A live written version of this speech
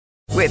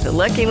With the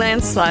Lucky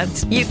Land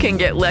Slots, you can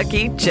get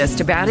lucky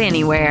just about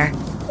anywhere.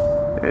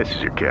 This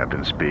is your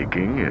captain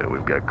speaking.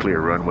 We've got clear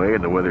runway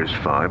and the weather's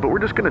fine, but we're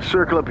just going to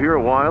circle up here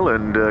a while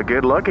and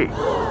get lucky.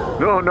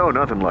 No,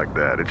 nothing like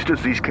that. It's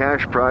just these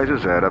cash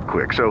prizes add up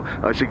quick. So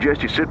I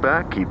suggest you sit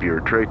back, keep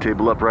your tray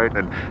table upright,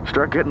 and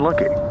start getting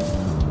lucky.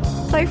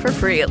 Play for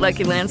free at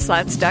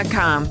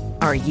LuckyLandSlots.com.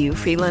 Are you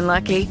feeling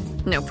lucky?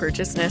 No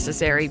purchase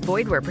necessary.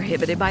 Void where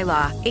prohibited by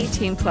law.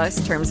 18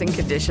 plus terms and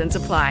conditions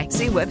apply.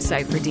 See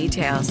website for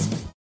details.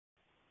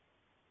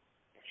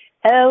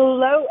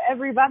 Hello,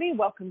 everybody.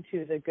 Welcome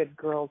to the Good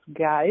Girl's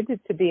Guide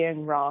to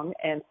Being Wrong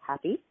and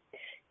Happy.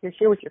 You're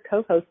here with your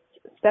co-hosts,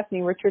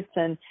 Stephanie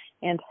Richardson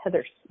and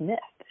Heather Smith.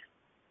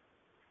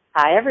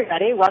 Hi,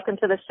 everybody. Welcome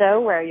to the show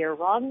where your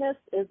wrongness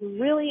is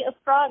really a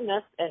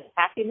strongness and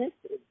happiness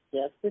is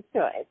just a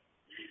choice.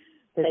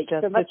 Thanks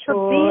so much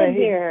for being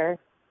here.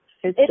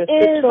 It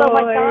is. Oh,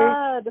 my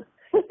God.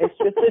 It's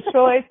just a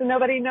choice, and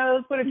nobody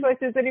knows what a choice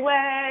is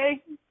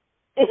anyway.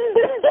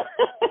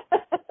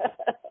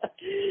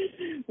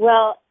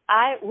 Well,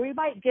 we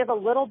might give a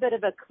little bit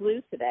of a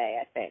clue today,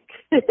 I think,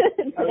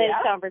 in today's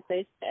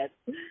conversation.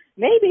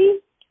 Maybe.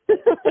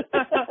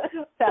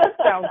 That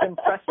sounds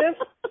impressive.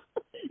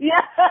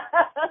 Yeah.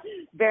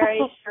 Very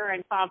sure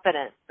and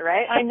confident,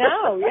 right? I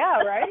know,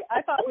 yeah, right?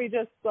 I thought we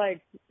just,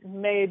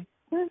 made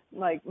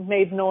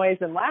noise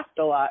and laughed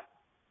a lot.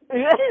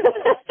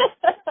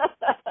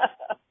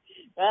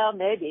 Well,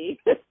 maybe.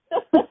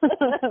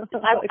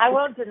 I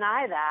won't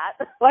deny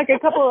that. Like a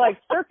couple of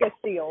circus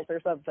seals or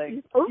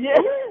something. Yeah.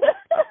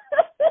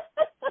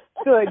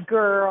 Good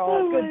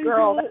girl. Good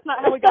girl. That's not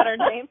how we got our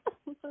name.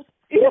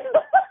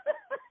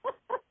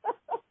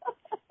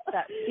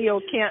 That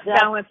seal can't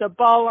balance a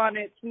ball on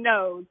its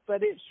nose,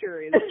 but it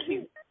sure is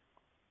cute.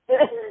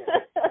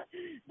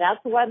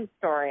 That's one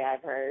story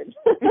I've heard.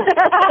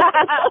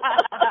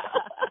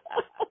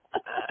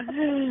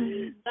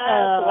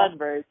 That's one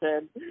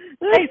version.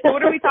 Hey, so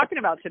what are we talking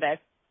about today?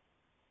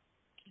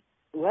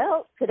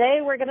 Well, today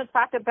we're going to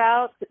talk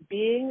about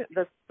being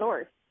the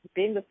source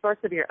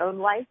of your own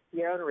life,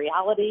 your own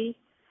reality.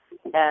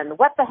 And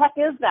what the heck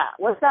is that?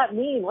 What does that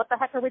mean? What the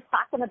heck are we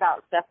talking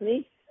about,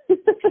 Stephanie?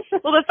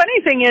 Well, the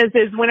funny thing is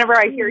whenever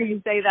I hear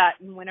you say that,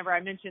 and whenever I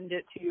mentioned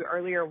it to you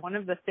earlier, one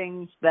of the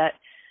things that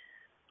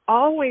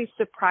always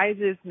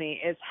surprises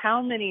me is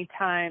how many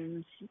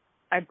times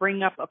I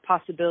bring up a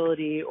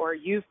possibility or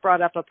you've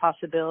brought up a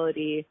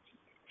possibility,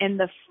 and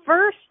the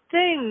first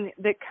thing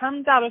that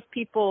comes out of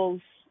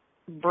people's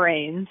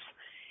brains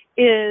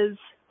is,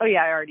 oh,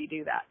 yeah, I already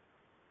do that.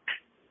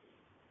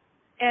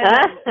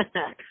 And,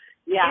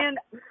 yeah. And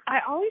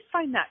I always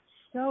find that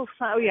so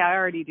fun. Oh, yeah, I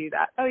already do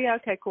that. Oh, yeah,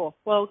 okay, cool.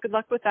 Well, good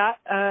luck with that.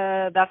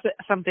 That's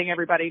something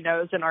everybody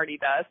knows and already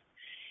does.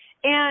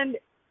 And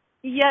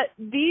yet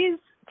these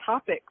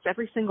topics,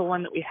 every single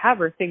one that we have,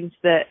 are things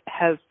that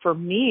have, for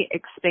me,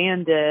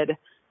 expanded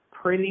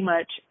pretty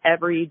much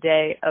every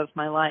day of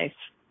my life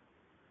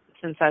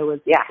since I was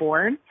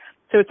born.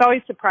 So it's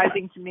always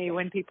surprising to me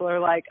when people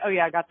are like, oh,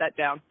 yeah, I got that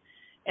down.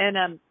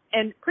 And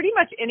pretty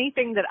much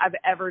anything that I've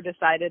ever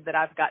decided that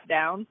I've got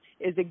down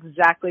is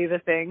exactly the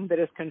thing that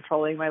is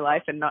controlling my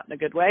life, and not in a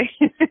good way.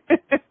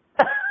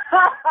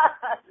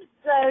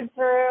 So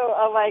true.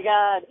 Oh, my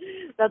God.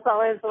 That's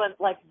always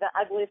the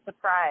ugly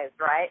surprise,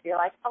 right? You're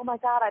like, oh, my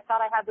God, I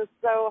thought I had this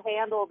so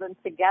handled and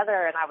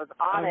together, and I was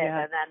on it.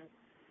 Yeah. And then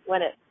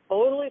when it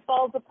totally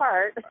falls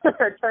apart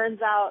or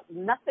turns out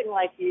nothing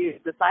like you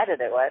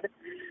decided it would,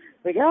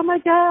 like, oh, my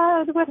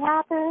God, what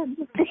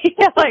happened?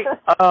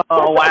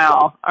 Oh,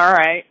 wow. All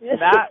right.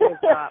 That was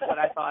not what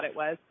I thought it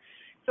was.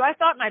 So I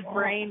thought my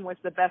brain was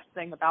the best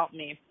thing about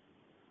me.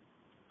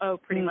 Oh,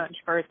 pretty much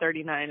for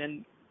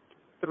 39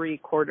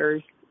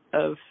 3/4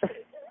 of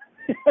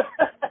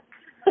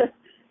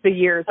the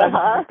years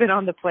I've been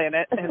on the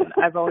planet, and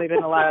I've only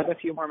been alive a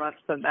few more months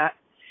than that.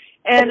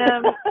 And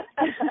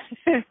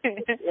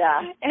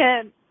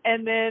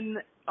and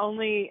then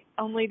only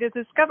to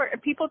discover,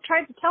 people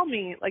tried to tell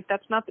me,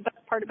 that's not the best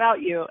part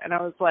about you, and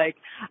I was like,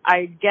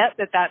 I get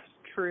that that's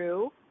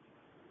true,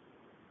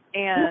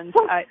 and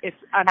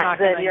I'm not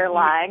going to. You're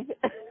lying.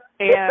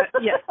 And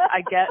yes,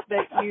 I get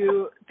that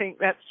you think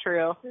that's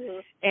true,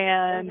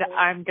 and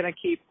I'm going to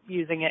keep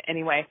using it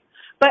anyway.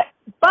 But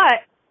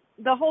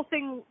the whole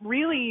thing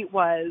really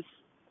was,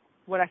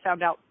 what I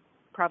found out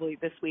probably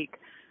this week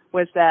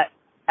was that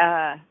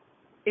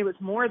it was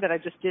more that I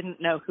just didn't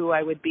know who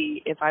I would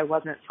be if I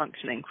wasn't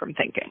functioning from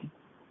thinking.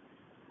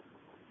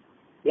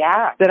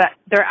 Yeah.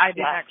 I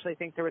didn't actually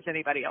think there was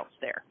anybody else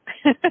there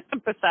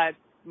besides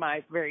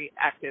my very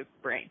active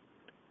brain.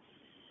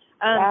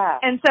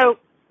 And so,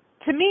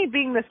 to me,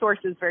 being the source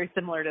is very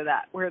similar to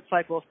that, where it's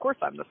like, well, of course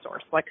I'm the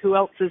source. Who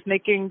else is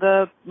making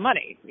the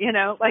money?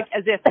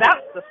 As if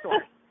that's the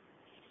source.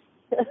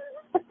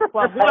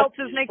 Well, who else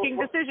is making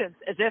decisions?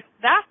 As if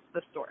that's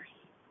the source.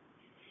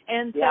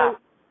 And so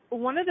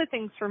one of the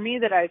things for me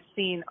that I've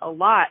seen a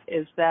lot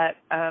is that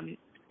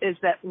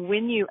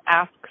when you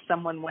ask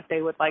someone what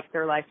they would like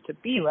their life to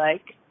be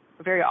like,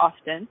 very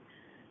often,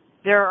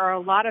 there are a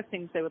lot of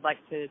things they would like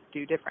to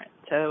do different.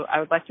 So I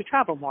would like to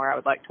travel more. I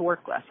would like to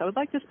work less. I would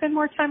like to spend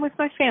more time with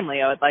my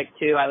family. I would like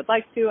to.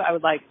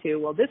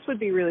 Well, this would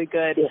be really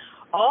good. Yeah.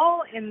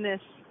 All in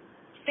this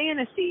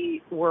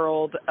fantasy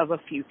world of a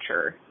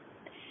future.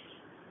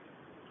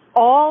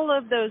 All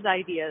of those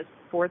ideas,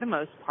 for the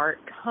most part,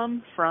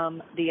 come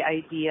from the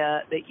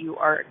idea that you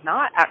are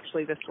not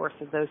actually the source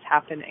of those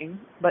happening,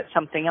 but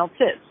something else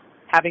is.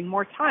 Having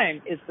more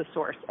time is the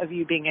source of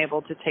you being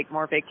able to take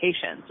more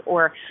vacations,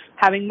 or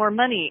having more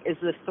money is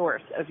the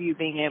source of you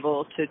being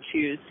able to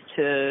choose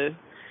to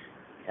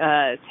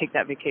take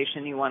that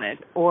vacation you wanted,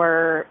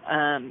 or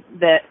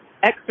that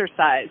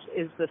exercise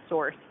is the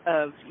source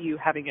of you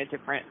having a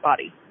different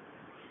body.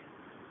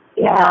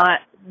 Yeah. Not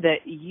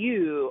that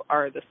you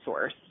are the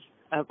source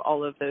of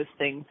all of those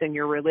things, and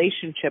your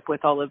relationship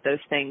with all of those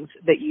things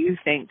that you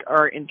think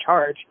are in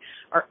charge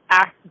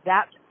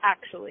that's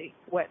actually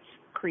what's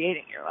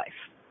creating your life.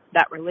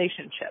 That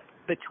relationship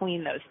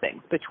between those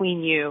things,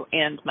 between you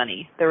and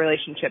money, the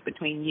relationship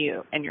between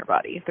you and your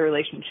body, the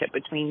relationship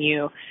between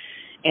you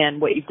and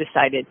what you've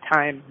decided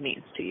time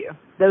means to you.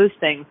 Those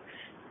things,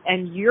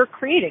 and you're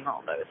creating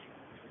all those.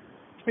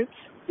 Oops.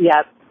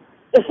 Yep.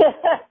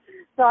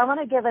 So I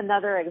want to give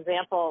another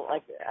example,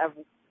 like, of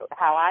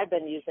how I've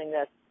been using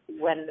this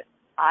when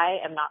I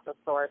am not the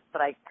source,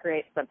 but I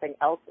create something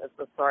else as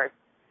the source.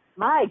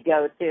 My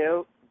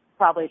go-to,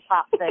 probably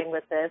top thing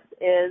with this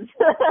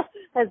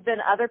has been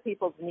other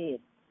people's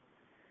needs.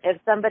 If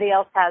somebody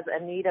else has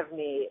a need of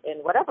me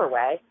in whatever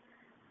way,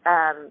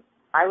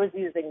 I was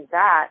using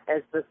that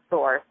as the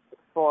source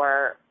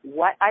for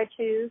what I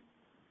choose,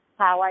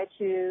 how I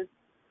choose,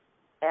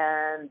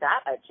 and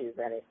that I choose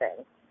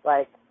anything.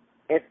 Like,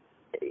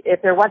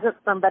 if there wasn't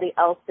somebody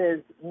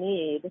else's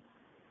need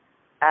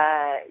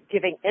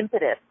giving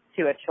impetus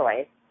to a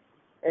choice,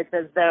 it's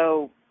as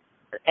though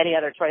any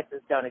other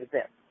choices don't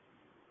exist.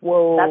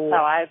 Whoa. That's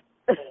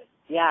how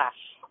yeah.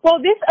 Well,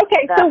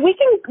 so we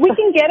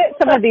can get at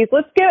some of these.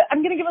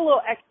 I'm going to give a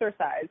little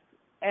exercise,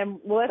 and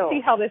let's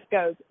see how this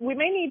goes. We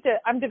may need to,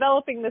 I'm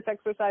developing this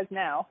exercise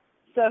now,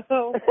 so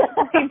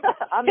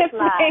I'm it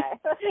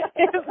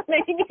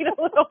may need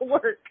a little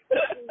work.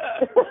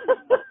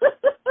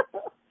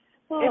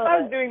 If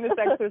I was doing this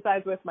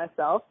exercise with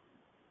myself,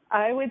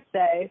 I would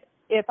say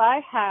if I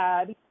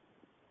had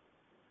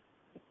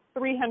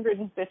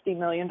 $350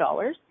 million,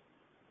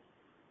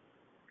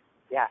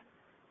 yeah,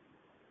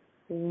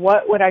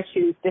 what would I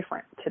choose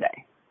different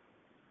today?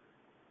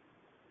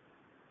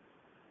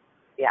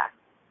 Yeah.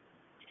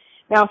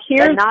 Now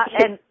I'm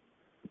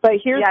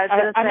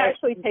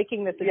actually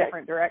taking this a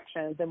different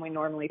direction than we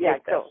normally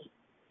take this. Cool.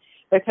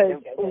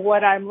 Because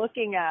what I'm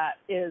looking at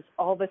is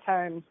all the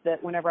times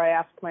that whenever I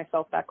ask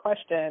myself that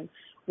question,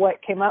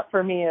 what came up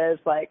for me is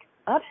like,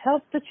 I'd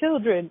help the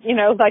children,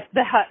 like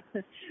that.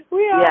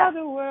 We are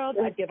the world.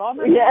 I'd give all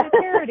my money to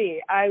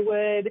charity. I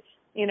would,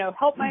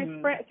 help my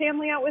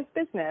family out with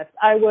business.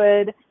 I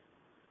would,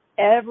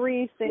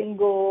 every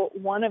single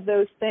one of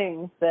those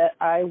things that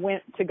I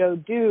went to go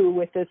do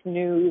with this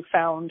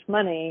newfound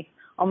money,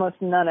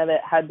 almost none of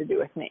it had to do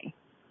with me.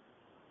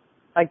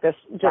 Like this,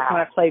 just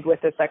when I played with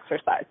this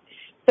exercise.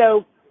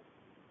 So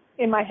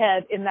in my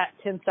head, in that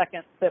 10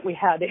 seconds that we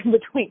had in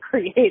between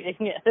creating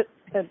it,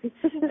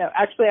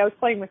 actually I was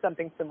playing with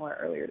something similar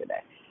earlier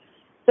today.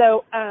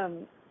 So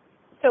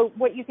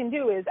what you can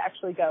do is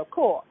actually go,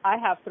 cool, I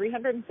have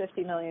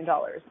 $350 million.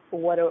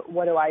 What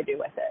do I do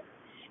with it?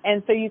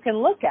 And so you can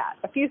look at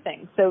a few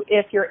things. So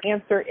if your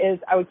answer is,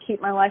 I would keep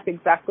my life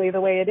exactly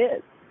the way it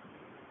is,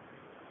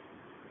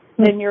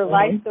 then your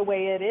life the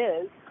way it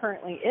is,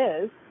 currently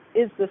is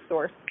the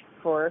source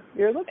for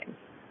your living.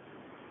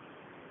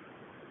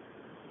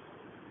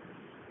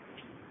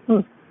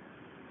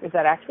 Is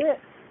that accurate?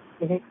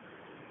 Mm-hmm.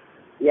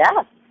 Yeah,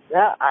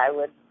 I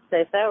would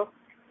say so.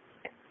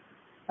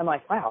 I'm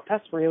like, wow,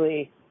 that's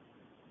really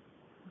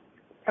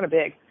kind of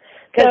big.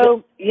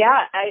 So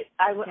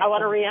I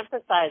want to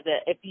reemphasize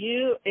it. If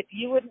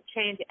you wouldn't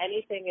change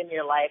anything in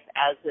your life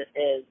as it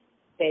is,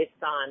 based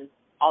on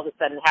all of a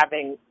sudden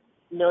having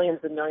millions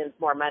and millions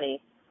more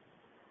money,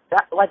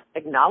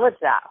 acknowledge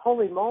that.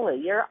 Holy moly,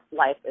 your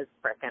life is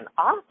freaking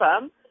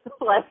awesome.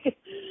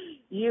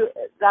 You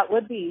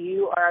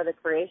are the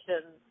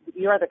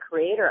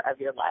creator of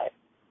your life.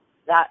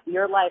 That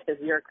your life is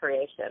your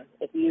creation.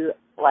 If you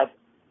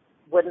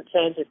wouldn't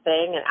change a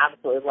thing and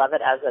absolutely love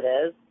it as it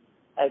is,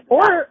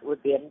 that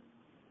would be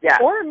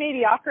or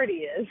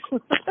mediocrity is.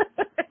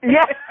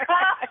 Yeah.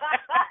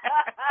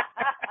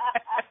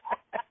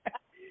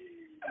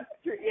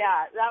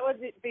 Yeah, that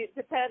would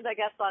depend, I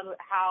guess, on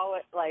how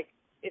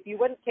if you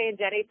wouldn't change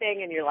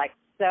anything and you're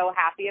so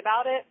happy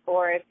about it,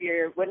 or if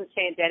you wouldn't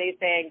change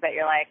anything but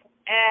you're I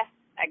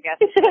guess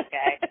it's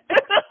okay.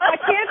 I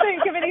can't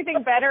think of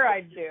anything better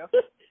I'd do.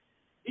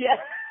 Yeah.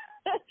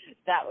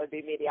 That would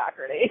be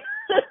mediocrity.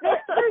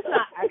 There's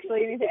not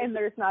actually anything, and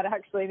there's not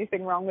actually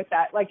anything wrong with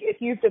that.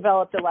 If you've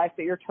developed a life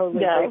that you're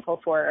totally grateful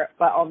for,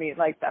 by all means,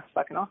 that's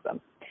fucking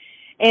awesome.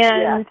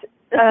 And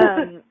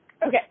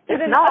Okay. So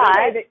it's not.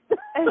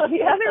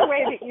 The other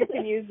way that you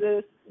can use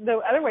this, the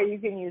other way you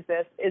can use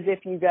this is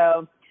if you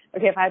go,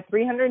 okay, if I had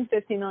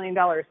 $350 million,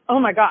 oh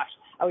my gosh,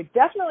 I would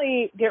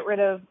definitely get rid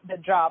of the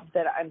job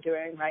that I'm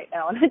doing right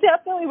now. And I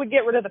definitely would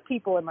get rid of the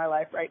people in my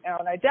life right now.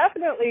 And I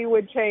definitely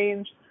would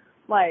change,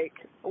 like,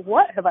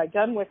 what have I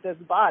done with this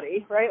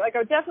body, right? Like, I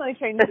would definitely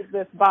change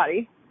this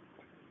body.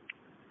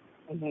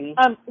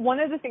 Mm-hmm. One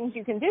of the things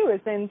you can do is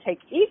then take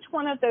each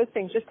one of those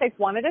things, just take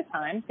one at a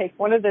time, take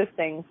one of those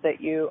things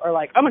that you are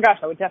like, oh my gosh,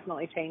 I would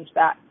definitely change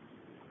that.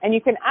 And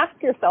you can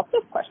ask yourself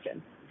this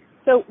question.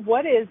 So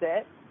what is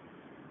it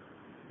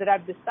that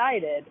I've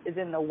decided is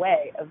in the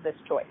way of this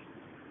choice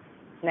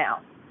now,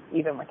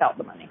 even without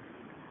the money?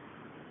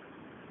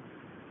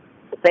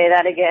 Say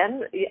that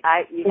again. You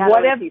got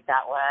to repeat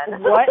that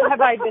one. What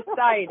have I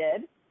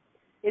decided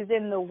is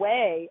in the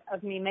way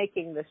of me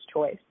making this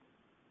choice,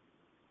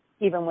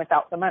 even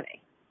without the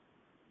money?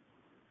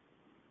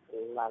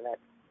 Love it.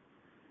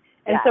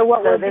 And so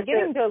what we're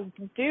beginning to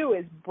do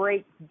is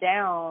break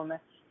down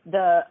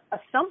the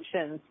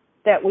assumptions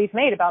that we've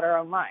made about our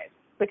own lives.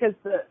 Because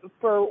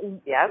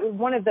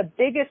one of the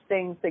biggest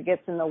things that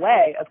gets in the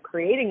way of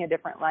creating a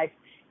different life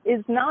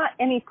is not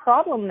any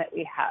problem that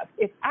we have.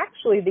 It's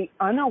actually the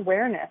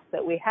unawareness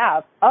that we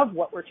have of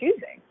what we're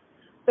choosing.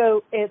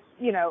 So it's,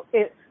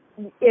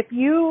 if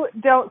you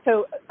don't,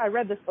 so I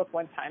read this book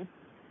one time,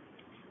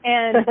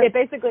 and it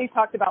basically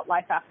talked about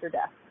life after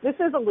death. This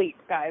is a leap,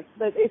 guys,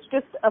 but it's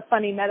just a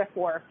funny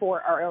metaphor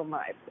for our own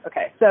lives.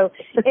 Okay, so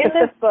in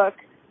this book,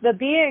 the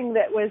being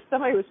that was,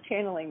 somebody was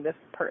channeling this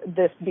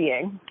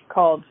being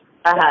called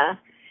Steph.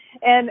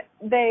 And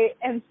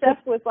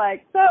Steph was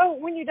like, so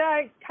when you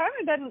die, kind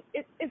of doesn't,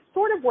 it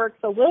sort of works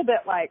a little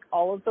bit like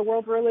all of the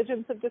world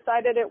religions have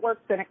decided it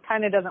works, and it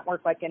kind of doesn't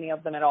work like any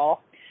of them at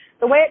all.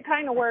 The way it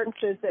kind of works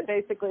is that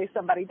basically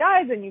somebody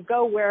dies and you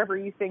go wherever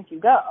you think you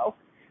go.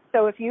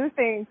 So if you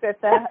think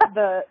that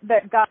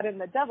that God and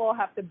the devil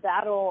have to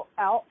battle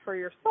out for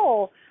your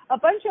soul, a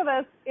bunch of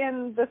us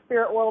in the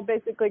spirit world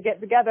basically get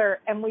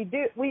together and we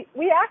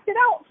act it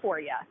out for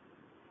you.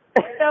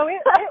 So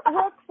it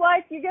looks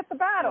like you get the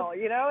battle,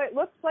 it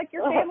looks like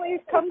your family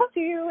comes to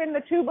you in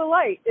the tube of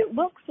light. It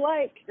looks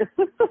like,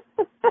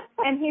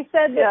 and he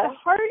said that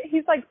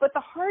but the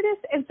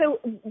hardest, and so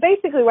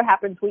basically what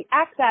happens, we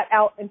act that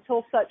out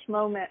until such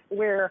moment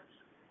where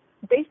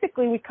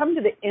basically we come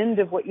to the end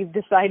of what you've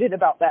decided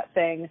about that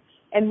thing,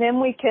 and then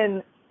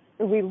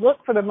we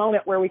look for the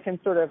moment where we can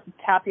sort of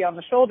tap you on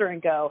the shoulder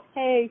and go,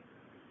 hey,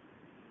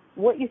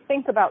 what you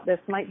think about this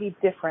might be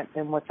different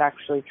than what's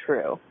actually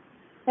true.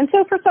 And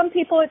so for some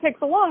people it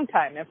takes a long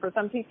time, and for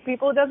some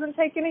people it doesn't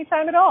take any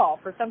time at all.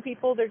 For some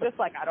people they're just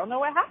like, I don't know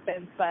what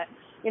happens, but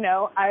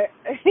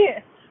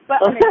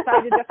but I'm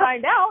excited to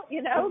find out,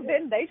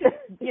 then they just,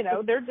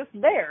 they're just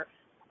there.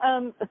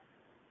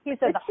 He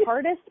said the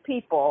hardest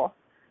people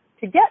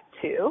to get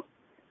to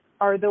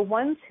are the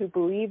ones who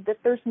believe that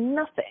there's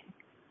nothing,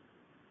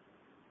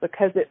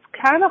 because it's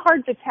kind of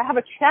hard to have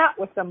a chat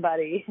with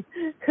somebody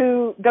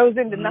who goes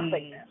into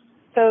nothingness.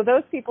 So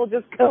those people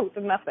just go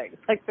to nothing.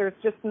 Like there's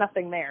just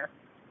nothing there.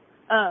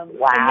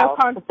 Wow.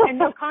 And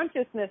no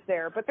consciousness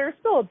there, but there's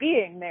still a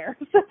being there.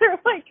 So they're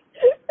like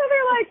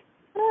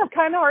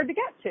kind of hard to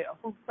get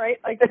to, right?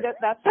 Like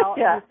that's how.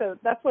 So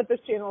that's what this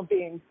channel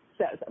being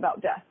says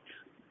about death.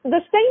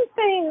 The same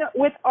thing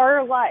with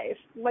our life,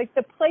 like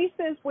the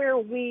places where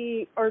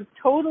we are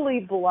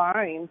totally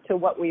blind to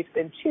what we've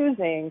been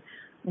choosing,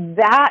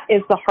 that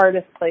is the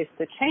hardest place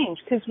to change,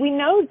 because we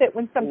know that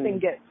when something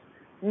gets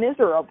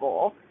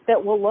miserable,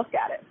 that we'll look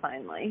at it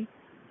finally.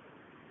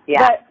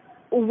 Yeah.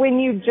 But when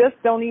you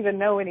just don't even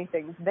know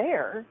anything's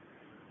there,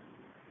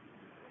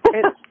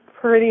 it's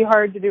pretty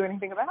hard to do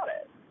anything about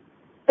it.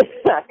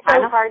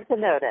 Kind of hard to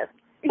notice.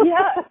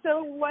 Yeah,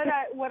 so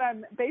what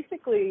I'm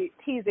basically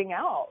teasing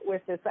out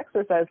with this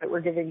exercise that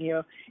we're giving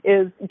you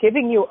is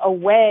giving you a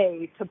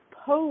way to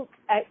poke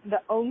at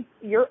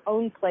your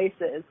own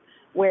places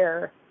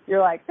where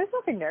you're like, there's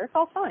nothing there, it's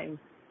all fine.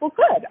 Well,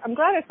 good, I'm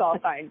glad it's all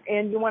fine.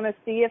 And you want to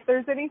see if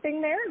there's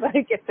anything there?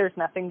 Like, if there's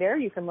nothing there,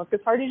 you can look as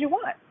hard as you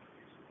want.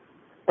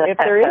 If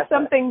there is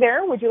something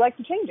there, would you like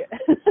to change it?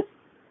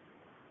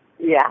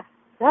 Yeah,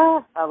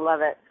 I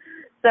love it.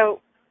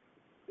 So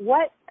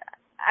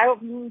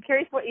I'm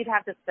curious what you'd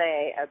have to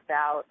say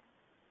about,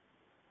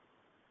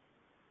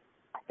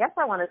 I guess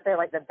I want to say,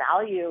 like, the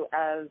value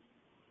of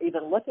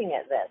even looking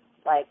at this.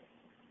 Like,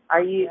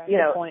 are you,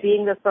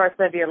 being the source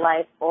of your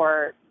life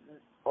or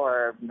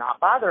not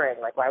bothering?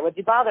 Like, why would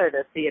you bother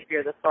to see if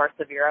you're the source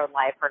of your own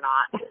life or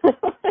not?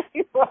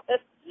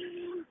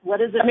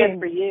 What is it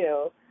for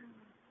you?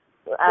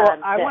 Well,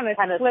 I want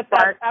to flip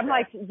that. I'm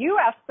like, you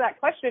asked that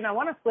question. I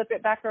want to flip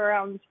it back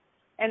around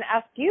and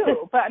ask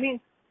you. But, I mean,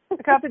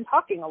 I've been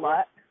talking a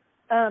lot.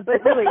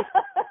 But really,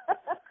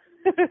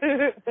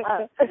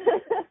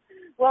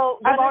 well,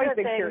 I've always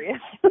been curious.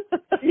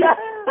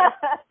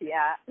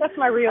 Yeah, that's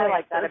my real. I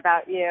like that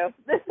about you.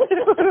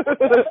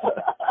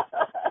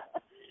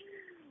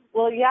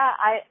 Well, yeah.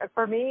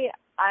 For me,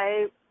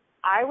 I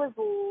I was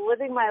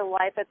living my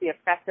life at the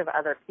effect of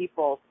other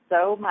people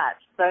so much,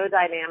 so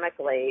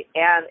dynamically,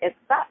 and it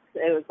sucked.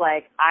 It was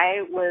like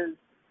I was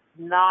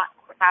not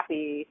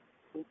happy,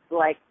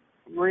 like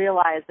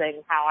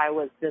realizing how I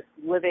was just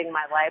living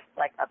my life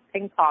like a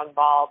ping pong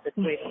ball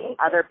between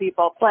other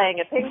people playing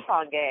a ping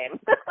pong game.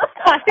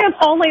 I am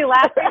only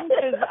laughing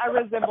because I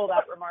resemble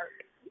that remark.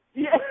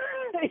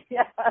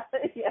 Yeah.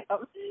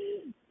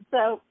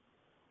 So,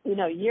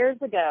 years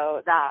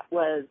ago, that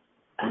was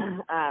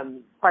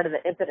part of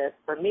the impetus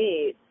for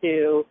me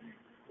to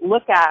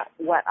look at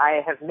what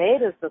I have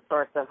made as the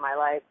source of my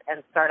life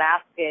and start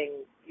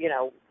asking,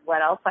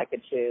 what else I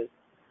could choose.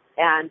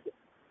 And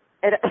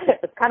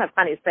it's kind of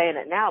funny saying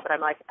it now, but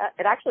I'm like,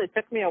 it actually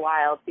took me a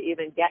while to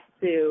even get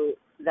to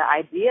the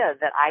idea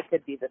that I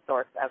could be the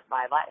source of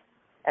my life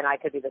and I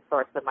could be the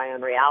source of my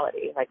own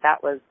reality. Like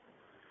that was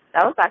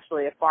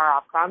actually a far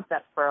off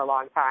concept for a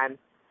long time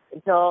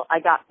until I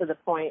got to the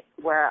point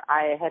where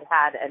I had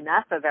had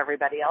enough of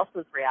everybody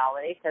else's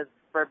reality, because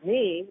for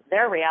me,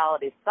 their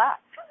reality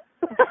sucked.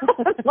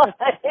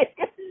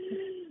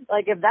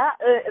 like if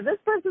this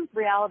person's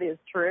reality is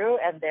true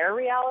and their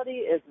reality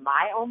is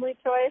my only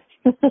choice,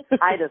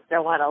 I just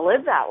don't want to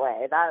live that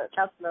way.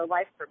 That's no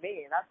life for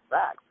me. That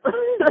sucks.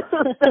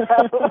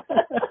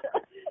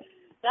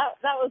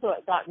 That was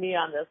what got me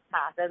on this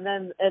path.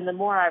 And the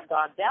more I've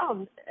gone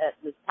down at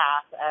this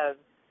path of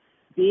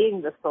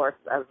being the source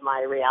of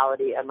my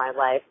reality and my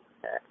life,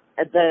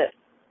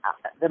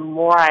 the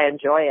more I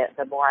enjoy it,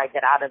 the more I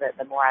get out of it,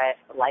 the more I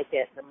like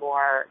it, the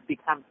more it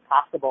becomes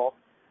possible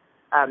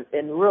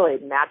in really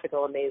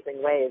magical,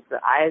 amazing ways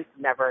that I've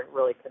never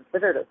really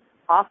considered as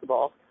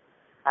possible,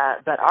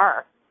 but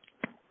are.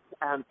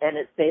 And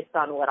it's based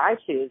on what I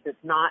choose. It's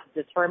not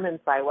determined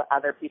by what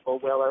other people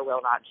will or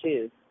will not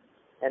choose.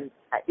 And,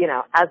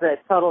 as a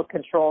total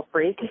control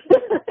freak,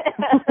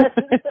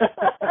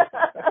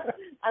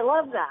 I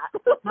love that.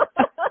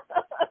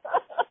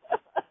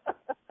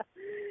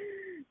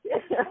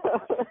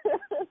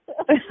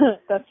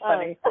 That's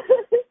funny.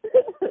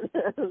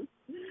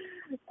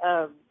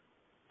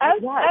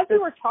 As you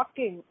were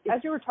talking,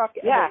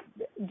 yeah.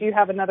 Do you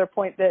have another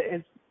point that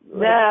is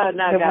that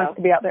go. Wants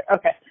to be out there?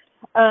 Okay.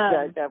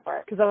 Go for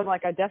it. Because I was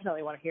like, I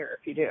definitely want to hear it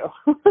if you do.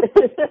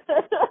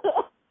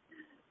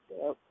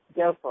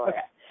 Go for it.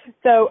 Okay.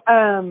 So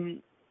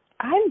I'm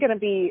going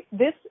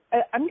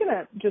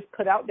to just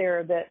put out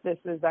there that this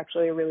is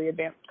actually a really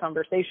advanced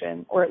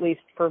conversation, or at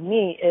least for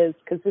me is,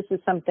 because this is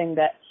something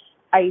that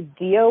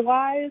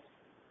idea-wise,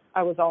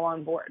 I was all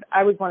on board.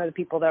 I was one of the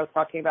people that I was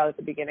talking about at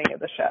the beginning of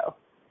the show.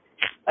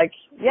 Like,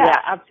 yeah,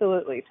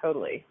 absolutely,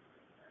 totally.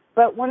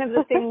 But one of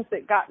the things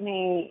that got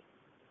me,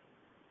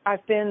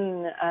 I've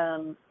been,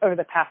 over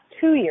the past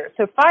 2 years,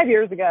 so 5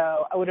 years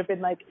ago, I would have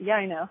been like, yeah,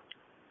 I know.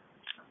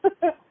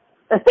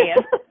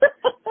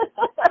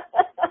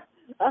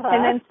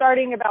 And then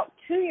starting about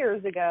 2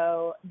 years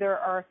ago, there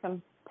are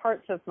some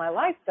parts of my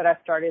life that I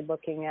started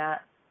looking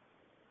at.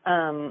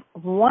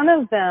 One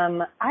of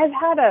them, I've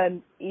had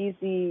an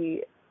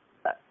easy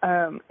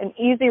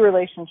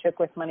relationship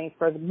with money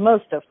for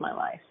most of my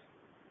life.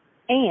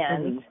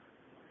 And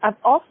I've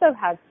also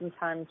had some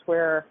times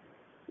where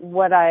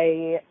what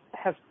I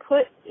have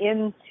put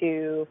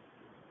into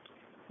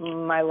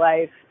my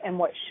life and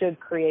what should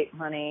create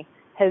money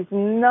has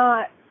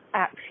not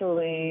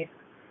actually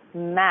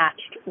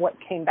matched what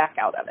came back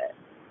out of it.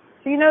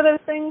 So those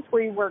things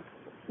where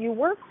you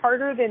work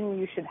harder than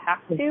you should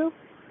have to,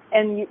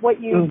 and what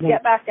you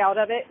get back out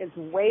of it is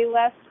way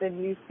less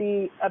than you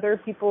see other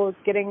people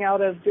getting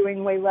out of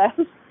doing way less.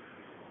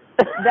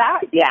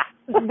 That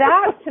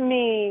to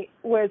me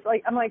was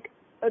like,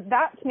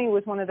 that to me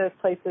was one of those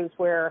places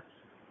where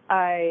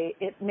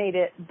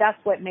that's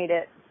what made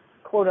it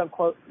quote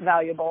unquote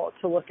valuable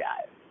to look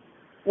at,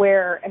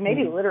 and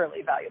maybe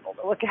literally valuable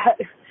to look at.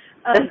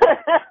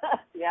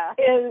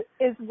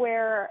 Is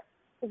where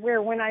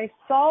when I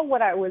saw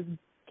what I was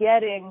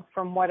getting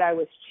from what I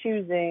was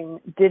choosing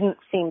didn't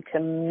seem to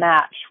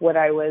match what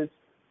I was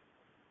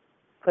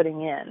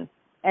putting in.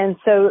 And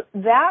so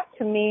that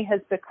to me has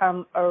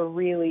become a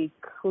really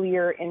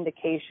clear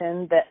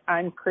indication that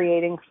I'm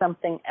creating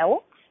something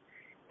else,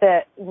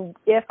 that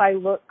if I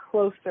look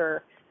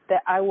closer,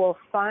 that I will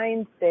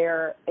find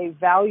there a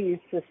value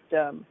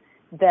system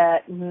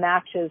that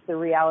matches the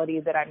reality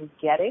that I'm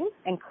getting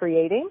and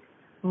creating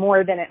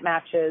more than it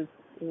matches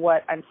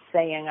what I'm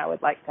saying I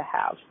would like to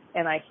have.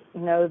 And I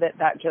know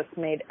that just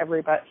made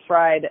everybody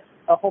fried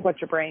a whole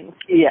bunch of brains.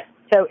 Yeah.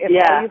 So if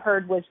all you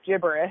heard was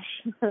gibberish.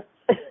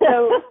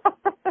 So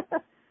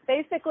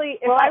basically,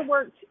 if I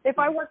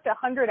worked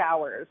 100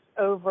 hours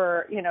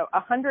over,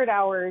 100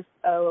 hours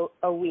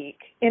a week,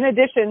 in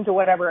addition to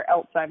whatever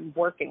else I'm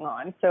working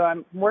on. So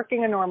I'm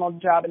working a normal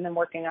job and then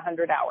working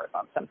 100 hours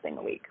on something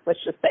a week.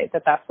 Let's just say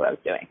that that's what I was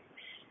doing.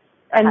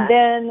 And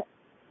then,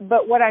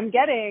 but what I'm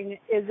getting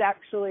is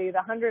actually the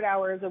 100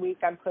 hours a week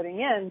I'm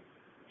putting in.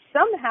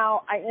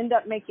 Somehow I end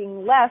up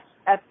making less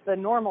at the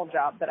normal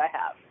job that I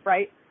have,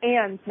 right?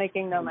 And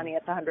making no money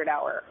at the 100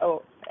 hour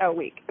a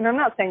week. And I'm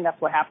not saying that's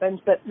what happens,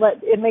 but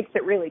it makes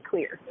it really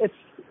clear. It's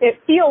It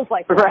feels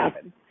like it Right.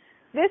 happened.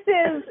 This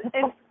is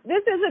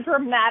a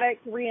dramatic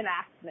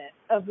reenactment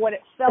of what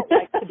it felt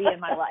like to be in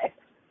my life.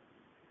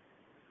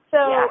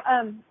 So,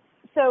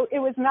 so it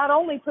was not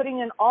only putting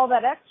in all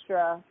that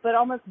extra, but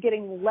almost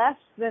getting less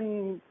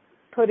than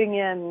putting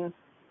in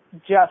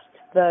just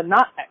the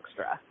not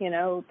extra,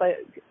 But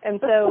and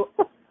so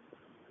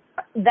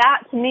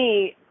that to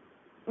me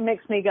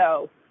makes me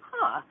go,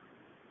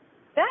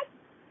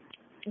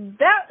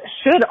 that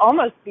should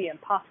almost be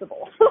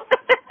impossible.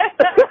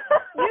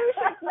 You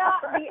should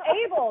not be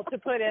able to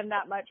put in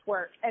that much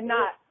work and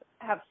not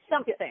have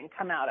something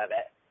come out of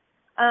it.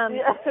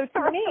 So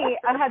to me,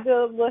 I had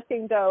to look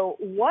and go,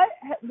 what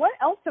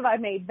else have I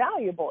made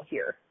valuable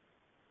here?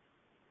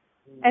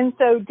 And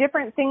so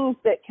different things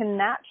that can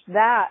match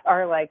that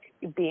are like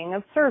being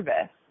of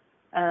service,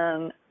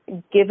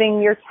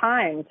 giving your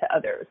time to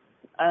others,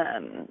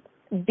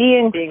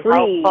 being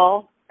free.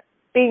 Helpful.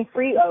 Being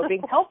free.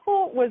 Being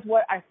helpful was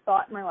what I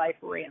thought my life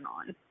ran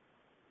on.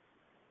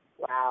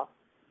 Wow.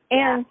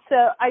 And so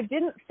I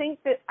didn't think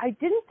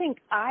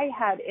I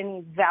had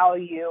any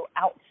value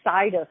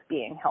outside of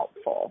being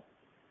helpful.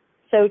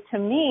 So to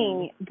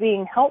me,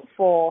 being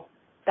helpful,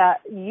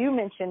 that you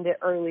mentioned it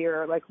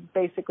earlier, like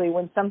basically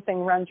when something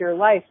runs your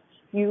life,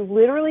 you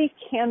literally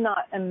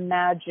cannot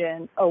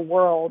imagine a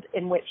world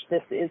in which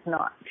this is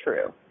not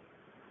true.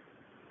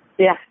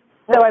 Yeah.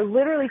 So I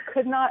literally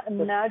could not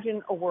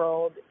imagine a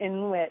world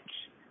in which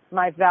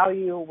my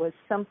value was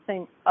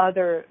something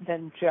other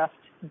than just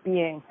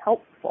being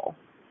helpful.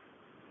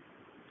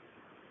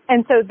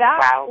 And so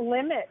that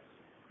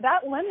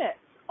limits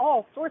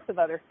all sorts of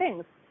other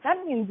things.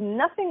 That means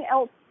nothing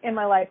else in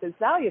my life is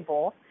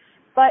valuable,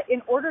 but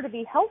in order to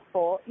be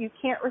helpful, you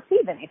can't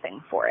receive anything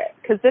for it,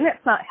 because then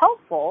it's not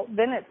helpful,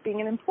 then it's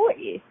being an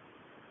employee.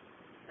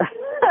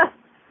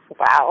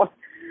 Wow.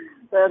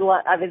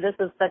 I mean, this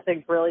is such a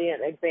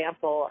brilliant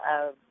example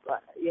of,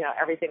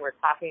 everything we're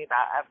talking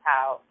about, of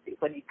how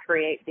when you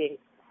create being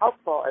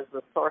helpful as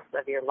the source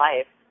of your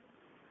life,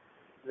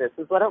 this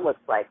is what it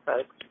looks like,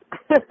 folks.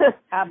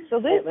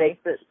 Absolutely. It makes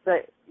it so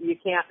you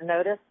can't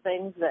notice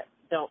things that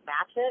don't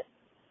match it.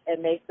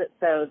 It makes it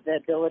so the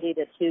ability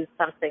to choose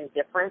something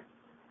different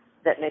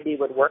that maybe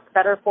would work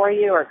better for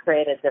you or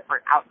create a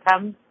different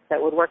outcome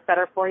that would work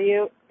better for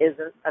you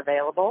isn't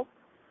available.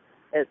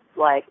 It's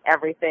like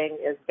everything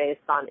is based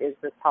on, is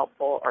this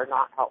helpful or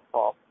not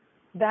helpful?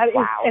 That is,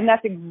 and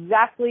that's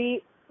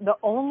exactly the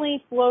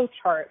only flow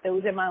chart that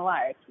was in my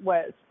life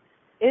was,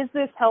 is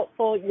this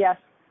helpful? Yes,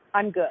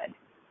 I'm good.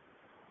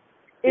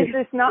 Is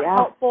this not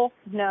helpful?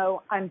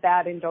 No, I'm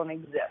bad and don't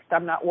exist.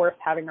 I'm not worth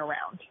having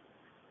around.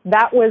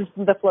 That was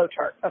the flow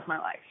chart of my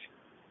life.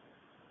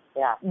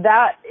 Yeah.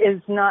 That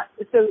is not,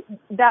 so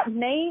that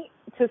may,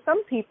 to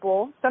some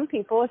people,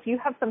 if you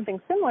have something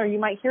similar, you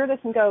might hear this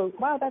and go,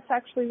 wow, that's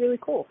actually really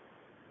cool.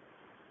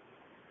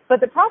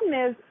 But the problem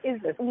is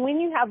when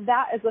you have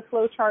that as a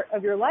flow chart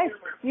of your life,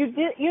 you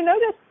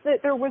notice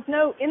that there was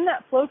no, in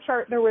that flow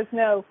chart, there was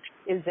no,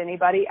 is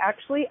anybody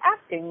actually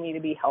asking me to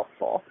be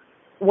helpful?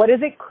 What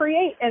does it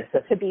create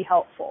to be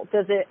helpful?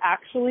 Does it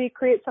actually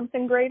create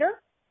something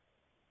greater?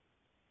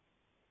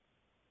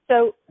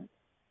 So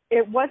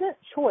it wasn't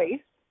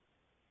choice.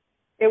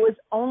 It was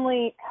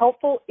only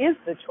helpful is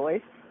the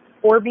choice,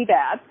 or be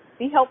bad.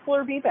 Be helpful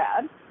or be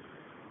bad.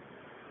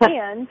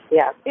 And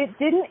it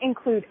didn't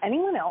include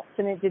anyone else,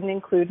 and it didn't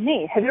include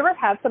me. Have you ever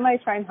had somebody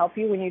try and help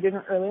you when you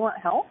didn't really want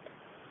help?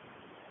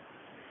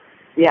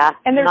 Yeah,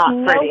 and there's not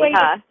no pretty, way.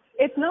 huh?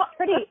 It's not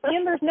pretty,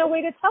 and there's no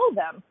way to tell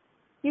them.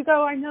 You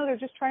go, I know they're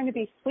just trying to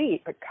be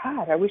sweet, but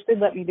God, I wish they'd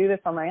let me do this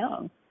on my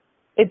own.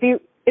 It'd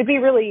be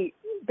really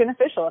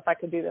beneficial if I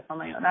could do this on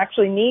my own. I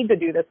actually need to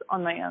do this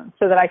on my own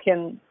so that I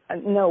can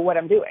know what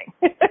I'm doing.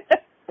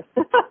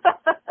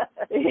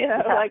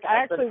 Like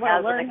I actually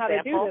want to learn how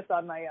to do this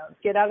on my own.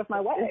 Get out of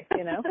my way,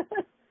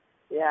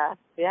 Yeah.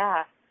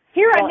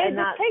 Here, I made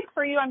this cake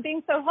for you. I'm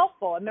being so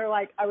helpful. And they're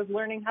like, I was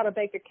learning how to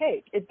bake a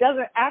cake. It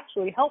doesn't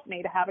actually help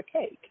me to have a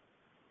cake.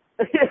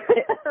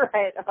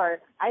 Right. Or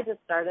I just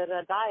started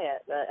a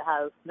diet that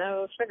has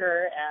no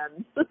sugar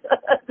and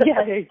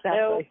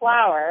no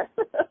flour.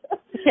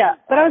 Yeah,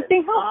 but I was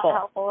being helpful. Not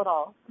helpful at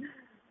all.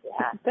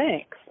 Yeah.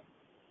 Thanks.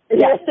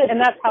 Yeah, and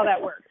that's how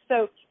that works.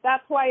 So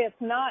that's why it's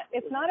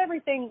not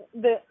everything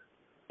that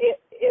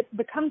it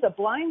becomes a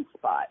blind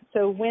spot.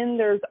 So when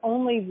there's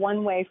only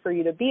one way for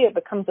you to be, it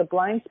becomes a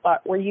blind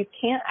spot where you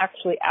can't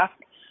actually ask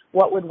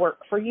what would work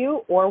for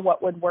you or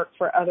what would work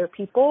for other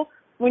people.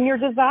 When your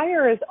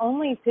desire is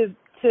only to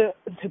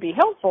be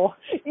helpful,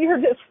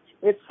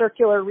 it's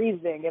circular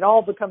reasoning. It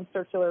all becomes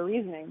circular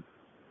reasoning.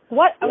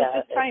 What I was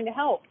just trying to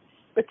help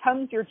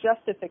becomes your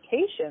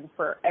justification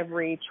for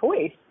every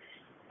choice.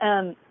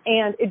 And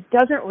it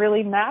doesn't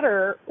really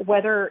matter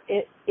whether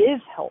it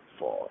is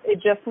helpful. It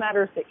just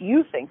matters that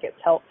you think it's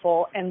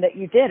helpful and that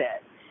you did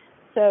it.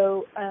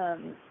 So,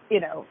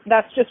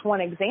 that's just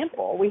one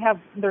example.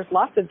 There's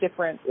lots of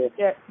different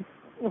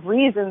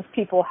reasons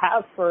people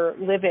have for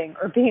living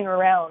or being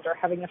around or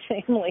having a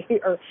family,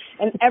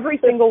 and every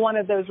single one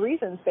of those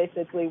reasons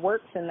basically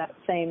works in that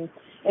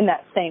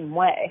same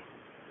way.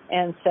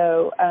 And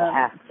so,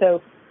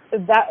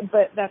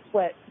 but that's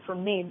what, for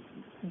me,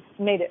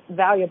 made it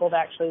valuable to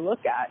actually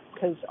look at,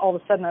 because all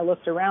of a sudden I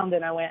looked around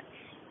and I went,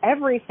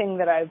 everything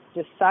that I've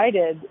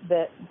decided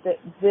that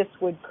this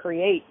would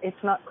create,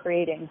 it's not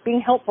creating.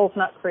 Being helpful is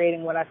not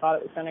creating what I thought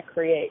it was going to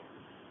create.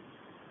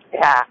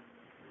 Yeah.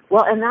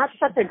 Well, and that's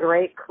such a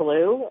great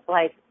clue.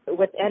 Like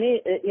with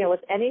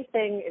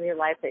anything in your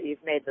life that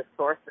you've made the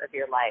source of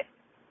your life,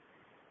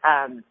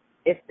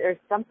 if there's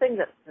something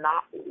that's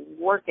not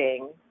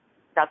working,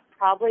 that's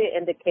probably an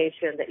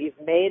indication that you've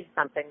made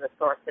something the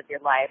source of your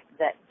life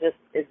that just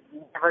is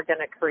never going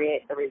to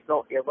create the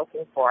result you're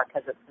looking for,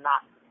 because it's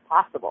not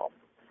possible.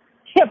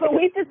 Yeah, but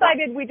we've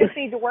decided we just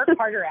need to work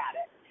harder at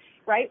it,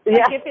 right?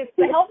 Like if it's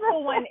the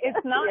helpful one,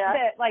 it's not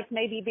that like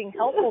maybe being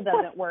helpful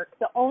doesn't work.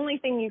 The only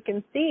thing you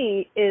can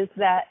see is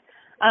that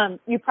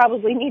you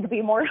probably need to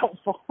be more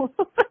helpful.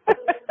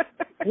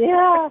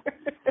 Yeah.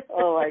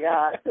 Oh my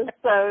gosh, it's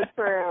so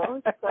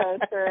true. So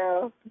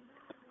true.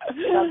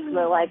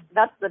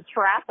 That's the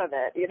trap of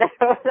it, you know.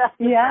 That's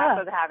the trap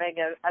of having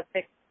a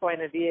fixed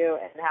point of view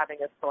and having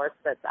a source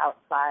that's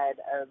outside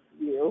of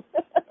you.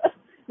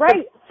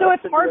 Right. So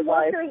if hard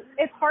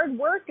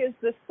work is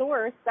the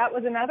source, that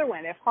was another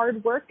one. If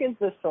hard work is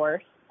the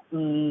source,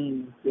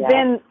 then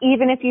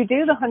even if you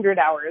do the 100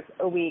 hours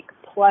a week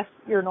plus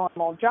your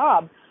normal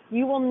job,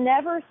 you will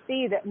never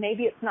see that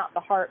maybe it's not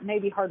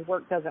maybe hard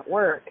work doesn't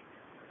work.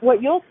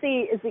 What you'll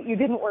see is that you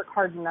didn't work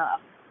hard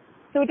enough.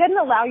 So it doesn't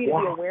allow you to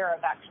be aware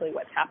of actually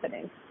what's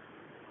happening.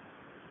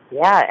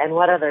 Yeah, and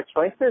what other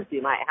choices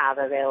you might have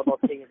available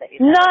to you that you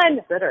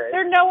never considered.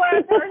 There are no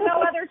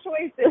other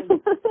choices.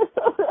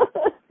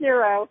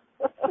 Zero.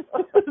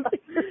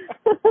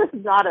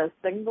 Not a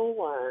single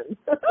one.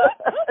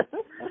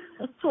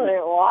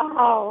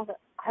 Wow.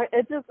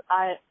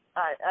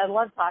 I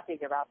love talking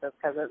about this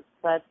because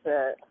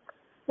it's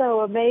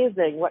so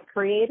amazing what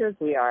creators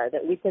we are,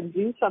 that we can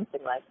do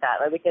something like that.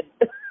 Like we can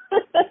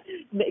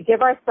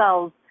give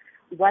ourselves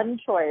one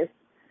choice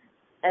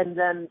and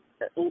then,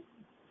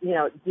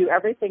 do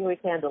everything we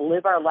can to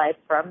live our life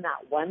from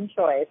that one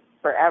choice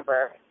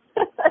forever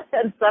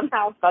and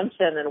somehow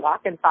function and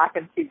walk and talk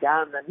and chew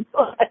gum and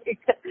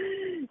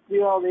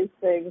do all these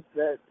things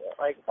that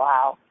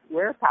wow,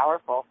 we're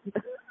powerful.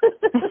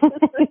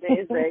 It's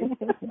amazing.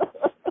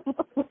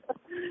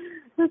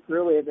 It's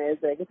really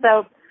amazing.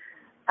 So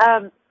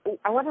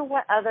I wonder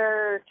what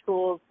other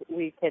tools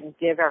we can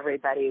give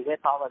everybody with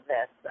all of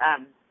this.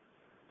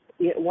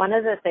 One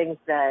of the things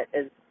that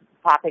is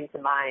popping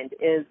to mind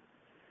is,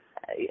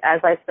 as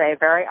I say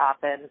very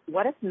often,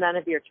 what if none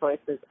of your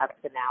choices up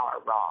to now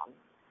are wrong?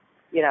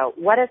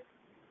 What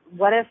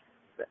if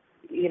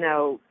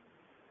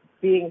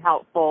being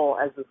helpful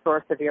as the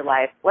source of your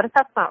life, what if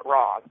that's not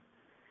wrong?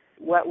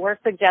 What we're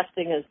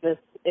suggesting is this: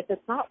 if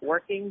it's not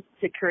working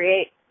to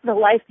create the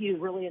life you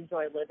really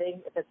enjoy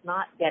living, if it's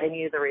not getting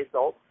you the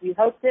results you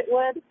hoped it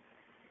would,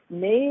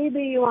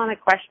 maybe you want to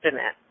question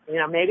it.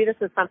 Maybe this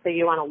is something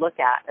you want to look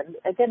at. And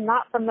again,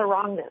 not from the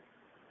wrongness.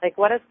 Like,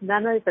 what if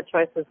none of the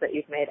choices that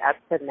you've made up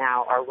to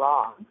now are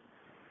wrong?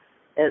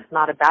 It's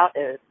not about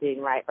it being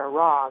right or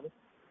wrong.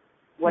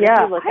 What if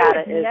you look at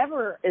it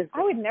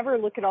I would never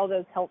look at all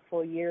those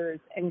helpful years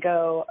and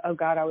go, oh,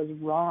 God, I was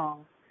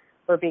wrong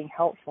for being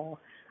helpful.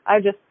 I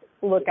just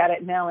look at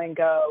it now and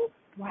go,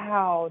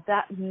 wow,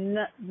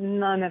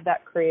 none of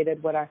that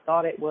created what I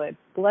thought it would.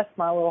 Bless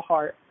my little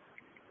heart.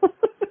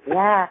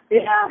 Yeah,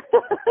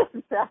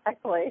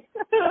 exactly.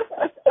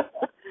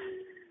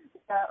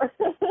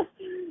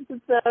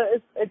 So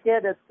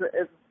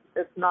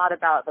it's not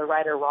about the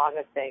right or wrong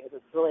of things.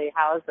 It's really,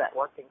 how is that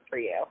working for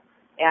you?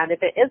 And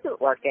if it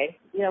isn't working,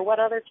 what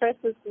other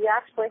choices do you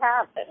actually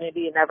have that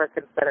maybe you never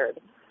considered?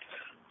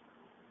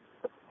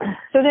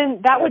 So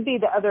then that would be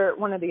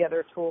one of the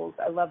other tools.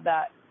 I love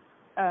that.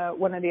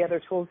 One of the other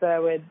tools that I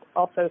would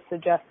also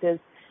suggest is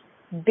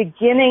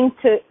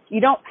you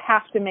don't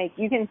have to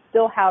you can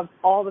still have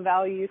all the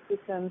value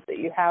systems that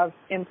you have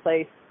in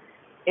place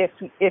if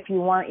you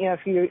want,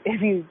 if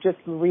you just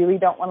really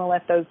don't want to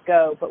let those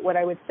go. But what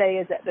I would say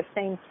is, at the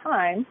same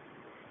time,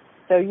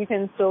 so you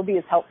can still be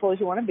as helpful as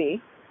you want to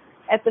be.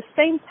 At the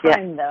same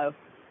time, though,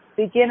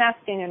 begin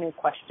asking a new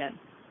question.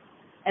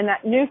 And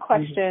that new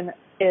question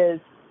is,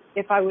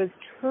 if I was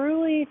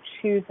truly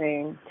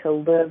choosing to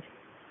live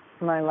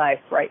my life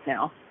right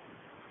now,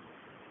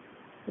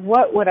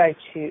 what would I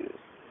choose?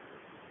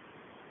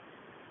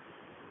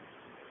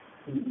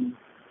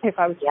 If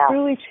I was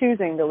truly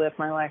choosing to live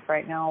my life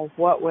right now,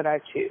 what would I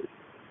choose?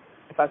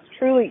 If I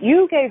was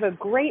you gave a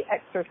great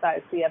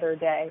exercise the other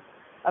day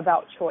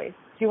about choice.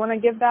 Do you want to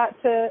give that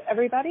to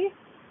everybody?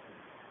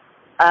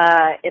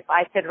 If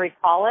I could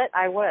recall it,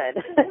 I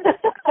would.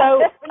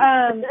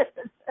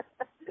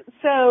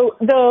 So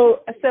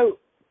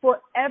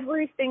for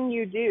everything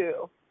you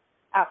do,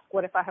 ask,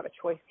 what if I have a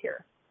choice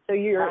here? So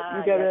you're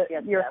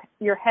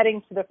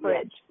heading to the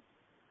fridge,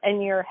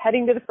 and you're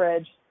heading to the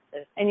fridge,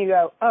 and you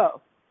go,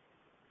 oh,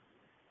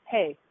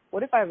 hey,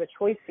 what if I have a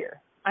choice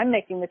here? I'm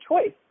making the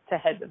choice to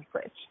head to the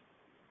fridge.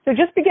 So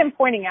just begin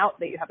pointing out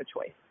that you have a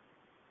choice.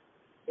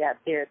 Yeah,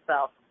 to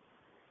yourself.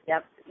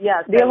 Yep.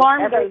 Yeah. The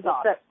alarm goes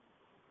off. So,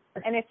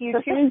 and if you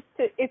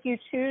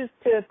choose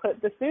to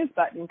put the snooze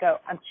button, go,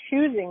 I'm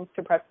choosing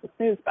to press the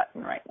snooze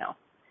button right now.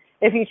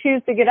 If you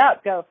choose to get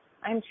up, go,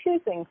 I'm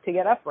choosing to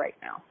get up right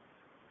now.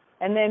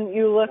 And then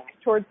you look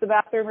towards the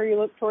bathroom or you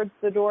look towards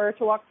the door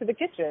to walk to the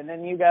kitchen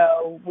and you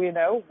go,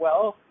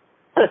 well,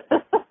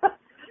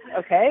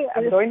 okay,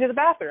 I'm going to the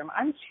bathroom.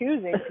 I'm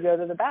choosing to go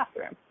to the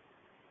bathroom.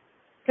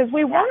 Because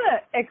we want to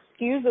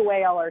excuse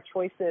away all our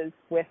choices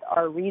with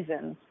our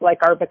reasons,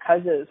 like our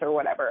becauses or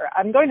whatever.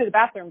 I'm going to the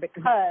bathroom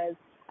because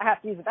I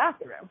have to use the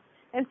bathroom.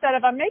 Instead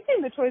of I'm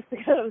making the choice to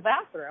go to the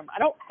bathroom. I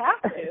don't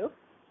have to.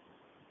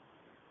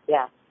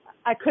 Yeah.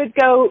 I could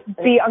go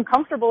be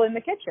uncomfortable in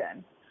the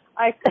kitchen.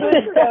 I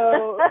could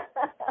go,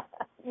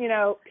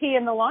 pee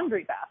in the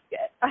laundry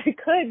basket. I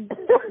could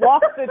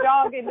walk the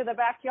dog into the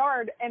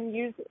backyard and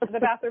use the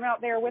bathroom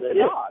out there with the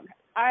dog.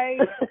 I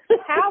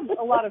have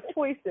a lot of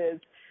choices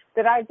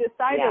that I've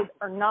decided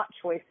are not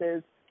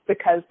choices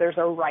because there's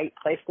a right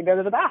place to go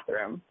to the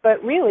bathroom.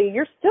 But really,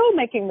 you're still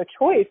making the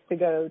choice to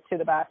go to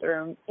the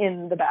bathroom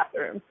in the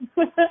bathroom.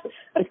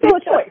 It's still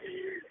a choice.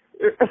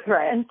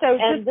 Right. And so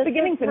just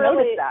beginning to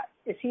notice that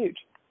is huge.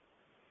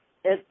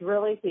 It's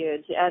really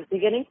huge. And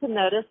beginning to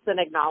notice and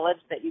acknowledge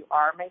that you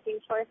are making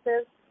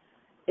choices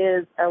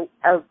is a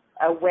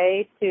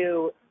way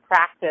to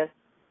practice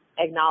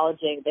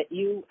acknowledging that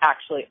you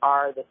actually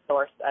are the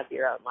source of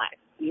your own life.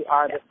 You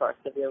are the source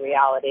of your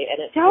reality, and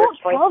it's your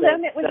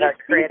choices that are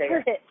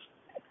creating it.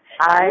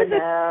 I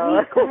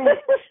know.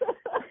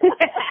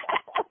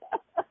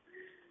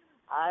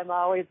 I'm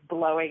always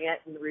blowing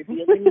it and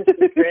revealing the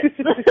secret.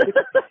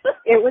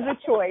 It was a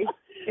choice.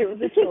 It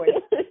was a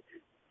choice.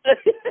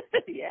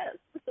 Yes,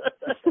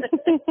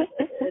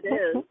 it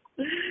is.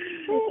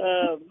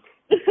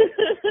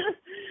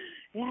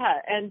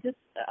 Yeah, and just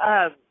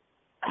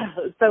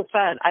so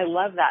fun. I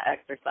love that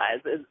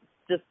exercise. It's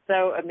just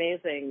so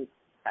amazing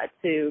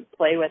to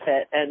play with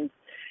it, and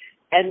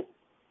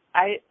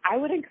I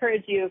would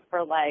encourage you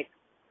for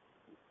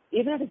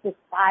even if it's just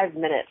 5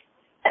 minutes,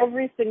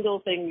 every single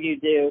thing you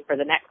do for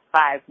the next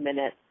 5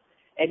 minutes,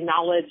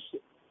 acknowledge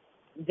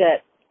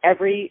that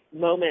every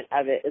moment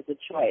of it is a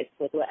choice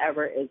with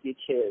whatever it is you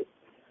choose.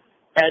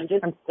 And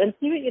just and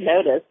see what you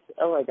notice.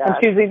 Oh, my gosh.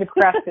 I'm choosing to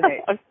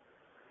procrastinate. I'm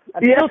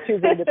still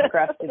choosing to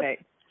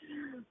procrastinate.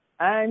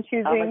 I'm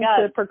choosing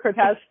to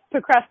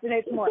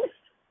procrastinate some more.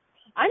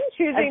 I'm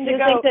choosing to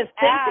go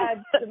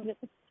add.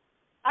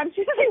 I'm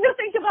choosing to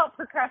think about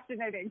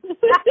procrastinating. That's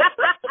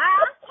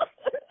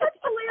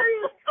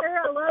hilarious,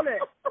 Sarah. I love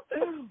it.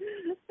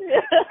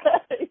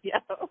 Yeah.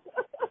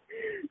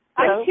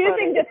 I'm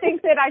choosing to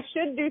think that I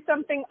should do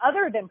something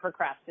other than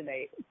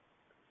procrastinate.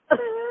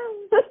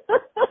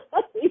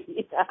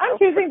 Yeah. I'm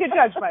choosing to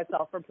judge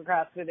myself for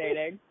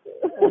procrastinating.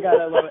 Oh, God,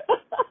 I love it.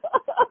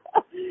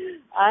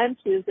 I'm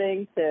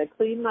choosing to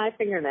clean my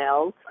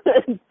fingernails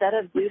instead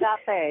of do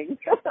that thing.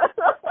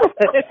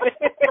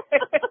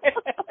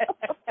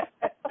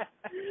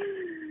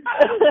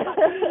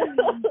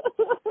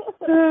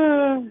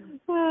 Oh,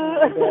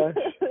 my gosh.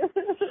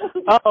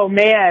 Oh,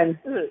 man.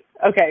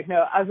 Okay,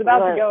 no, I was about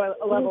to go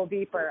a level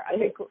deeper. I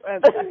think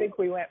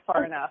we went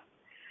far enough.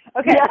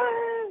 Okay.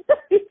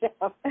 Yeah.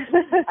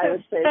 I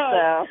would say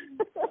so.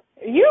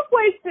 You've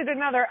wasted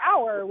another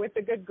hour with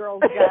the Good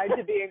Girl's Guide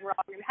to Being Wrong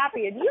and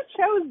Happy, and you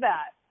chose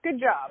that. Good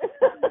job.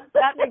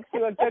 That makes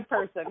you a good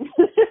person.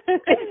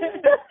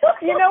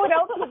 You know what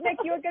else would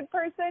make you a good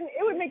person?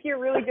 It would make you a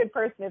really good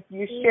person if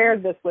you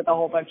shared this with a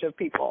whole bunch of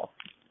people.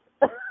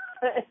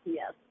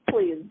 Yes,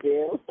 please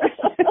do.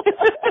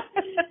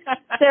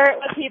 Share it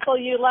with people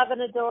you love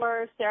and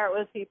adore. Share it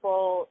with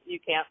people you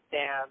can't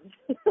stand.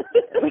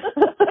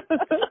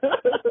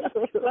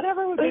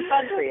 Whatever would be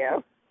fun for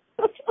you.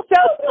 So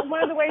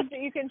one of the ways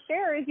that you can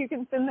share is you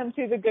can send them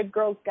to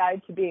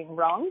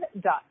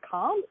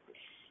thegoodgirlsguidetobeingwrong.com.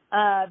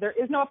 There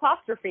is no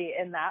apostrophe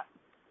in that.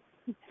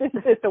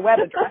 It's a web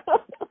address.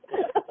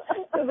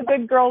 So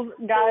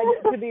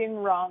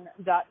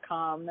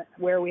thegoodgirlsguidetobeingwrong.com,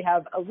 where we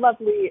have a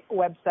lovely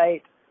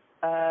website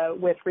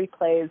with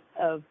replays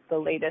of the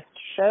latest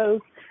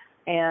shows.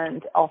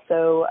 And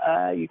also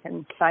you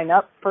can sign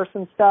up for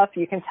some stuff.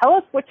 You can tell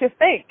us what you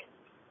think.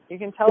 You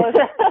can tell us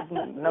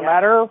no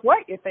matter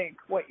what you think.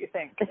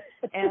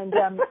 And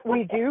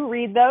we do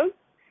read those.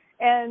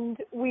 And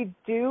we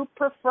do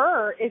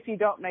prefer if you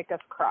don't make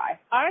us cry.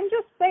 I'm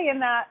just saying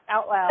that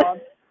out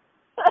loud.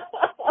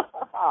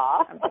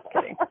 I'm just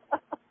kidding.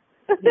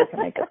 You can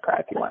make us cry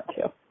if you want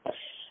to.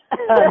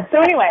 So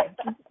anyway,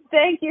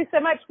 thank you so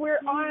much. We're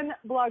on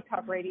Blog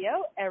Talk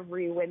Radio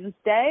every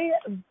Wednesday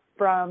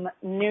from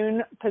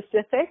noon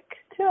Pacific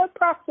to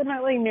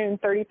approximately noon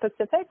 30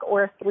 Pacific,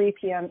 or 3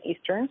 p.m.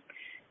 Eastern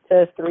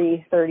to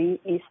 3:30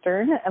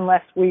 Eastern,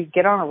 unless we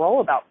get on a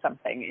roll about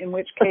something, in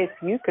which case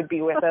you could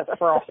be with us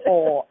for a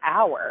whole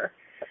hour.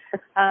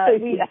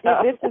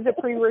 This is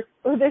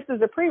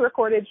a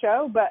pre-recorded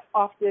show, but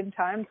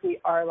oftentimes we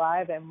are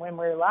live, and when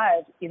we're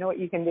live, you know what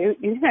you can do?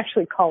 You can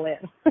actually call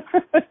in.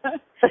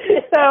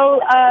 So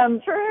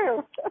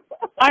true.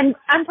 I'm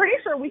pretty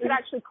sure we could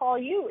actually call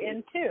you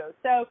in too.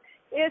 So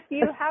if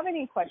you have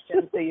any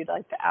questions that you'd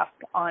like to ask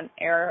on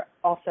air,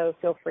 also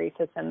feel free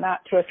to send that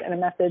to us in a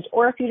message.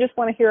 Or if you just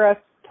want to hear us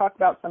talk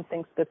about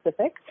something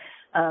specific,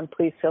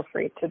 please feel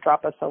free to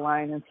drop us a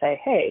line and say,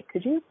 hey,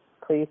 could you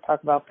please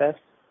talk about this?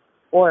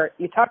 Or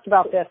you talked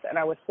about this and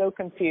I was so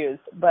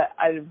confused, but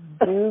I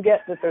do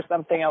get that there's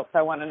something else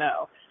I want to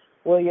know.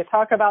 Will you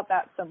talk about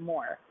that some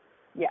more?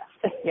 Yes,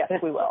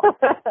 we will,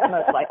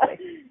 most likely.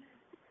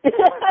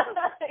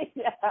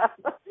 Yeah.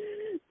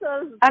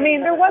 I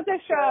mean, there were a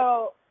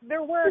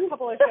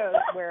couple of shows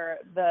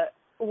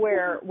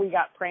where we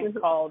got prank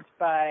called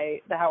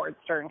by the Howard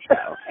Stern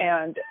show,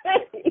 and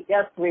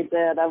yes, we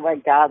did. Oh my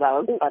God, that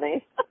was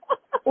funny.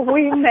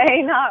 We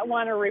may not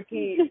want to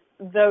repeat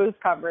those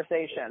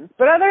conversations,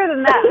 but other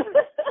than that.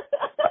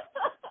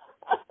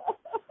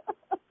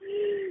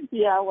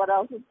 Yeah, what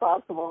else is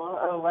possible?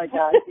 Oh my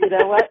gosh. You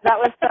know what? That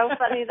was so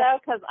funny though,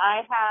 because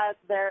I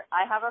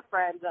have a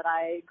friend that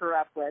I grew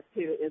up with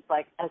who is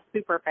like a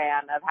super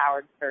fan of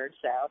Howard Stern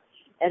show.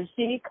 And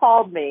she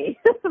called me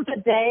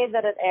the day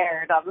that it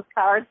aired on the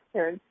Howard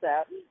Stern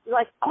show. She's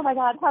like, oh my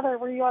God, Heather,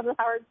 were you on the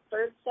Howard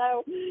Stern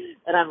show?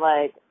 And I'm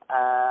like,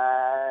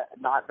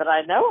 not that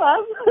I know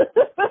of.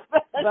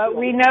 But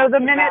we know the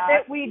minute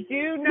that we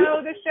do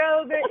know the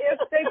show, that if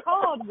they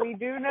called, we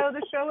do know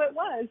the show it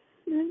was.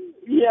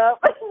 Yep.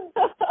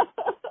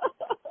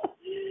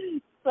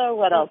 So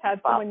what else?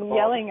 Had someone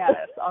yelling at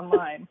us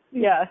online.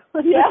 Yeah.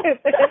 Yeah.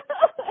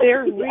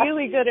 They're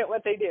really good at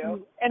what they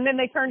do. And then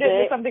they turned it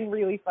into something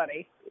really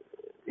funny.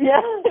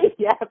 Yeah.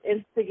 Yeah.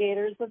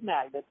 Instigators of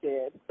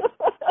magnitude.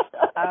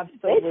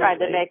 Absolutely. They tried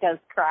to make us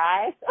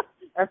cry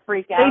or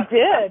freak out. They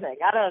did.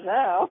 I don't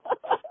know.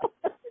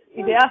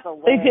 Yeah,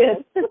 they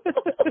did.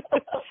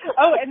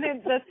 Oh, and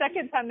then the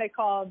second time they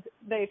called,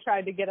 they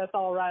tried to get us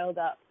all riled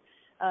up.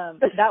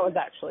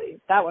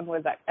 That one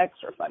was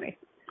extra funny.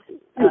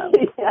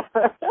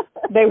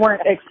 They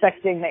weren't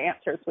expecting the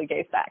answers we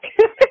gave back.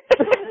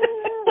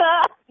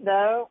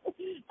 No,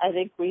 I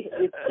think we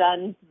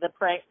stunned the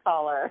prank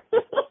caller.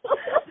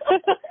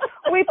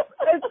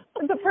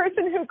 The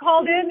person who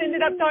called in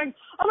ended up going,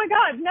 oh my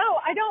God, no,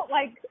 I don't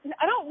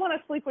want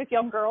to sleep with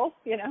young girls,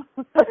 you know.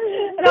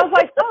 And I was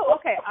like, oh,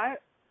 okay,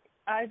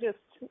 I just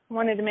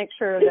wanted to make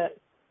sure that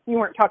you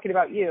weren't talking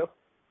about you.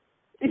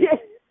 Yeah.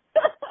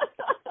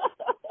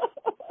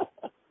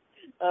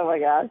 Oh my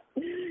gosh.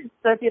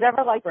 So if you'd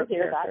ever like to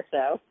hear that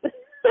show,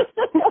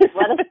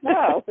 let us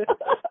know.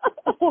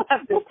 We'll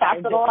have to pass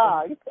it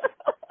along.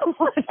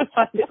 We'll have to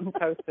find it and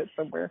post it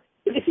somewhere.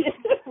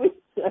 We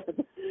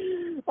should.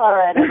 All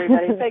right,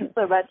 everybody. Thanks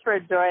so much for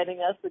joining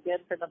us again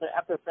for another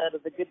episode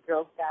of the Good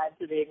Girl's Guide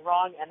to Being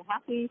Wrong and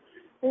Happy.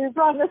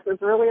 Wrongness is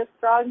really a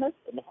strongness,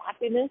 and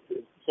happiness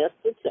is just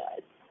a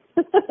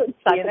choice.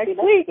 See you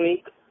next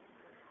week.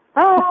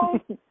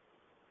 Bye.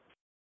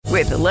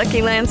 With the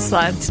Lucky Land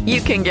Slots,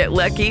 you can get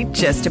lucky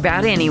just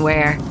about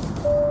anywhere.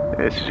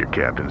 This is your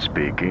captain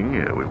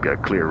speaking. We've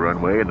got clear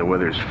runway and the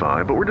weather's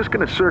fine, but we're just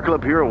going to circle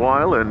up here a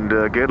while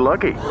and get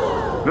lucky.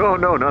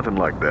 No, nothing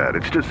like that.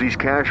 It's just these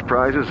cash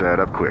prizes add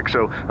up quick.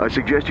 So I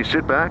suggest you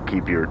sit back,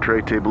 keep your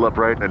tray table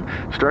upright, and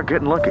start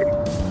getting lucky.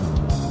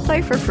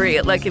 Play for free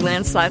at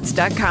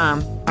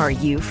LuckyLandSlots.com. Are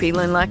you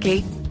feeling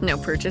lucky? No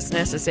purchase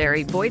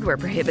necessary. Void where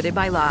prohibited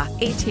by law.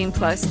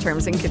 18+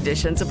 terms and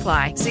conditions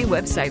apply. See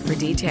website for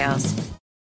details.